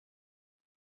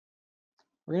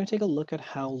We're going to take a look at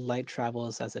how light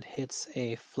travels as it hits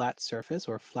a flat surface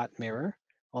or flat mirror,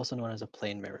 also known as a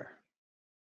plane mirror.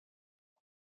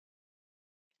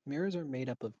 Mirrors are made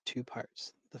up of two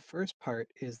parts. The first part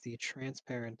is the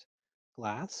transparent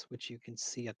glass, which you can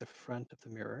see at the front of the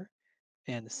mirror.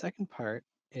 And the second part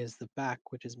is the back,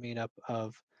 which is made up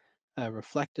of a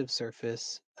reflective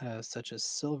surface such as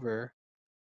silver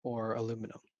or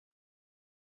aluminum.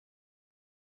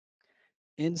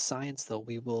 In science, though,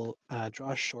 we will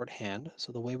draw shorthand.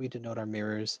 So the way we denote our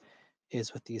mirrors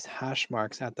is with these hash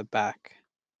marks at the back.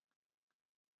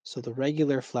 So the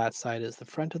regular flat side is the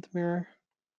front of the mirror,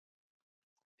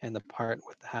 and the part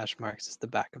with the hash marks is the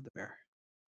back of the mirror.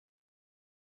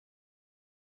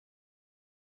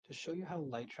 To show you how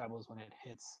light travels when it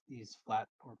hits these flat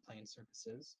or plane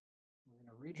surfaces, we're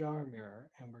going to redraw our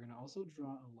mirror, and we're going to also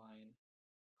draw a line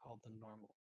called the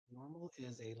normal. Normal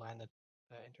is a line that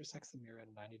intersects the mirror at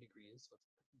 90 degrees, so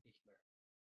it's perpendicular.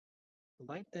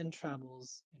 The light then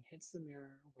travels and hits the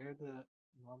mirror where the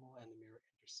normal and the mirror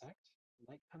intersect.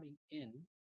 The light coming in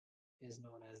is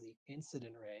known as the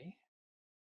incident ray,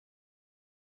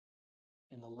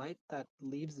 and the light that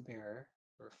leaves the mirror,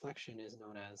 the reflection, is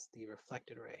known as the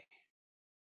reflected ray.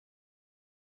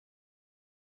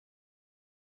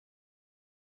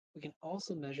 We can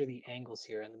also measure the angles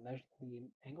here, and the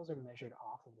angles are measured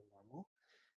off of the normal,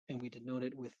 and we denote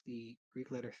it with the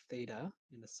Greek letter theta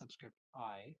and the subscript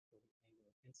I for the angle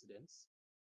of incidence,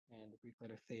 and the Greek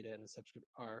letter theta and the subscript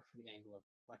r for the angle of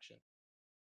reflection.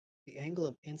 The angle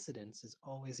of incidence is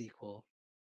always equal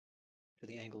to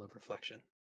the angle of reflection.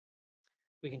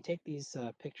 We can take these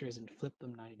pictures and flip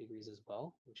them 90 degrees as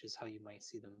well, which is how you might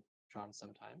see them drawn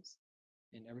sometimes,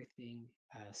 and everything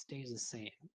stays the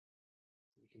same.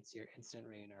 We can see our incident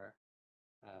ray and our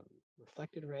um,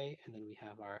 reflected ray, and then we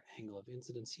have our angle of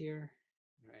incidence here,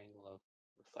 and our angle of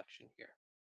reflection here.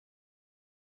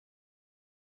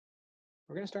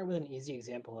 We're going to start with an easy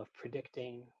example of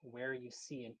predicting where you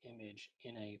see an image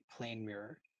in a plane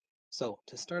mirror. So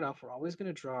to start off, we're always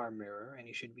going to draw our mirror, and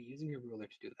you should be using your ruler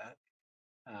to do that.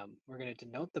 We're going to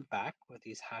denote the back with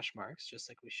these hash marks, just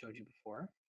like we showed you before.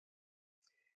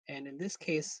 And in this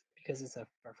case, because it's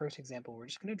our first example, we're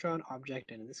just going to draw an object,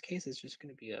 and in this case, it's just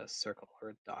going to be a circle or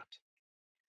a dot.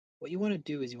 What you want to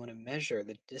do is you want to measure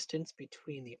the distance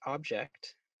between the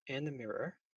object and the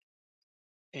mirror,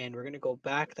 and we're going to go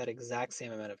back that exact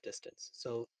same amount of distance.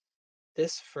 So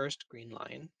this first green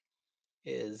line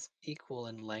is equal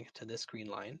in length to this green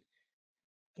line.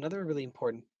 Another really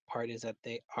important part is that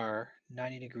they are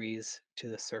 90 degrees to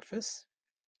the surface,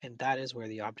 and that is where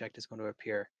the object is going to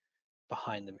appear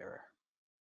behind the mirror.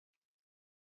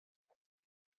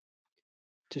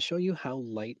 To show you how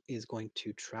light is going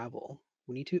to travel,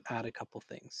 we need to add a couple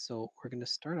things. So we're going to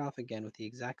start off again with the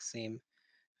exact same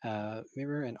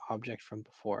mirror and object from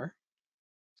before.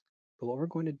 But what we're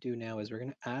going to do now is we're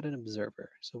going to add an observer.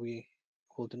 So we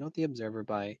will denote the observer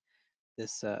by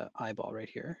this eyeball right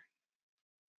here.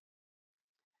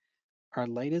 Our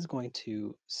light is going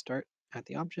to start at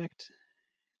the object.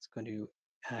 It's going to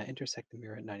intersect the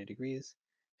mirror at 90 degrees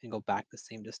and go back the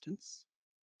same distance.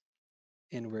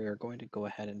 And we're going to go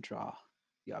ahead and draw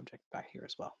the object back here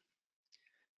as well.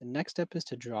 The next step is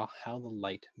to draw how the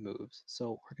light moves.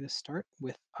 So we're going to start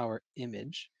with our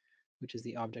image, which is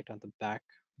the object on the back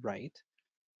right.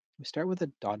 We start with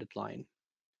a dotted line,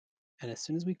 and as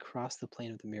soon as we cross the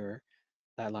plane of the mirror,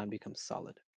 that line becomes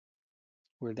solid.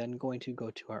 We're then going to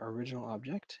go to our original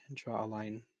object and draw a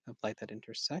line of light that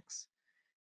intersects.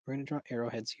 We're going to draw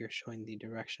arrowheads here showing the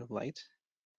direction of light,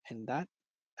 and that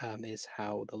is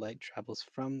how the light travels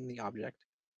from the object,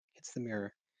 hits the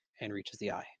mirror, and reaches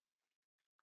the eye.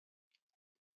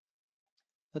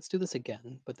 Let's do this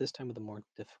again, but this time with a more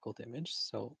difficult image.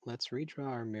 So let's redraw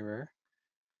our mirror,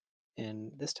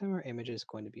 and this time our image is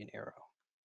going to be an arrow.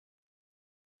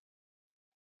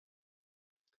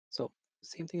 So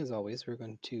same thing as always, we're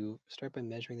going to start by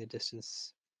measuring the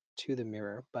distance to the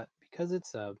mirror, but because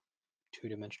it's a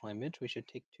two-dimensional image, we should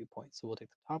take 2 points. So we'll take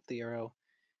the top of the arrow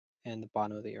and the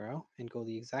bottom of the arrow and go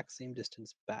the exact same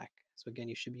distance back. So again,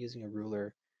 you should be using a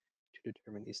ruler to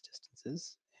determine these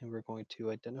distances, and we're going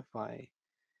to identify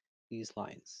these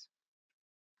lines.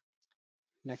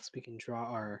 Next, we can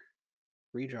redraw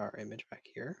our image back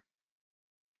here.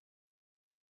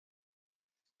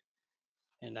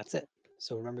 And that's it.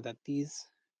 So remember that these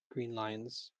green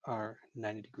lines are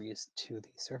 90 degrees to the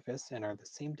surface and are the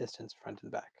same distance front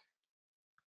and back.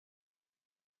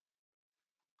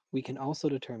 We can also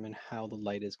determine how the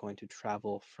light is going to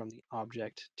travel from the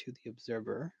object to the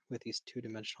observer with these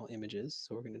two-dimensional images.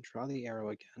 So we're going to draw the arrow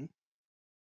again,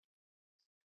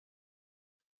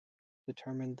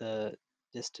 determine the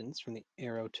distance from the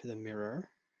arrow to the mirror,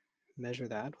 measure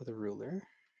that with a ruler.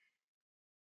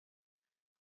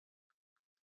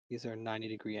 These are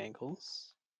 90-degree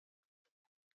angles.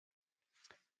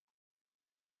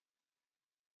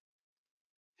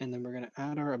 And then we're going to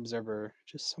add our observer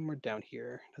just somewhere down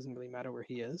here. Doesn't really matter where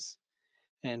he is.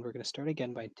 And we're going to start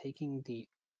again by taking the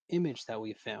image that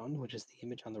we found, which is the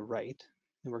image on the right,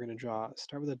 and we're going to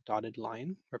start with a dotted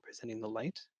line representing the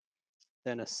light,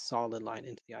 then a solid line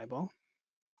into the eyeball,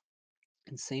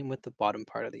 and same with the bottom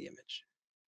part of the image.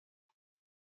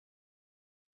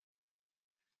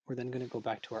 We're then going to go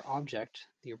back to our object,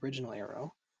 the original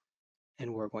arrow,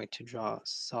 and we're going to draw a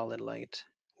solid light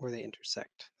where they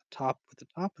intersect, the top with the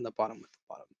top and the bottom with the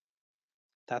bottom.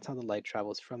 That's how the light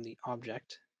travels from the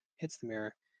object, hits the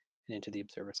mirror, and into the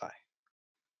observer's eye.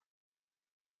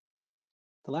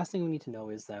 The last thing we need to know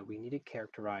is that we need to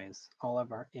characterize all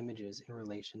of our images in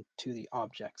relation to the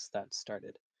objects that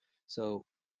started. So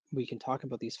we can talk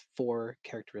about these 4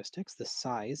 characteristics. The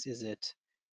size, is it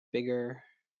bigger,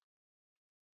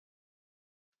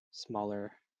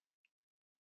 smaller,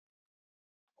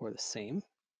 or the same?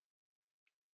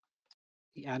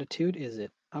 The attitude, is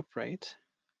it upright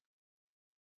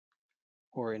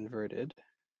or inverted?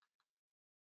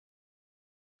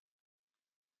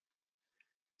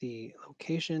 The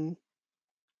location,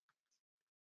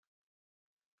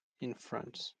 in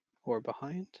front or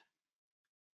behind?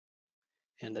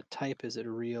 And the type, is it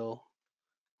real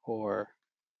or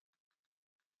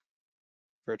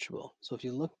virtual? So if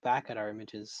you look back at our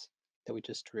images that we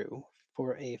just drew,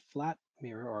 for a flat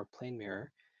mirror or a plane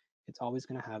mirror, it's always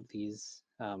going to have these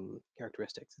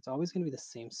characteristics. It's always going to be the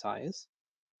same size.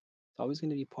 It's always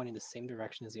going to be pointing the same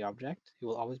direction as the object. It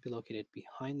will always be located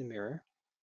behind the mirror.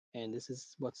 And this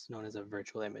is what's known as a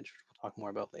virtual image, which we'll talk more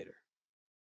about later.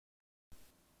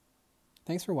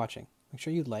 Thanks for watching. Make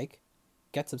sure you like,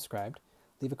 get subscribed,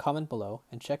 leave a comment below,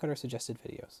 and check out our suggested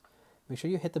videos. Make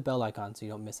sure you hit the bell icon so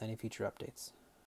you don't miss any future updates.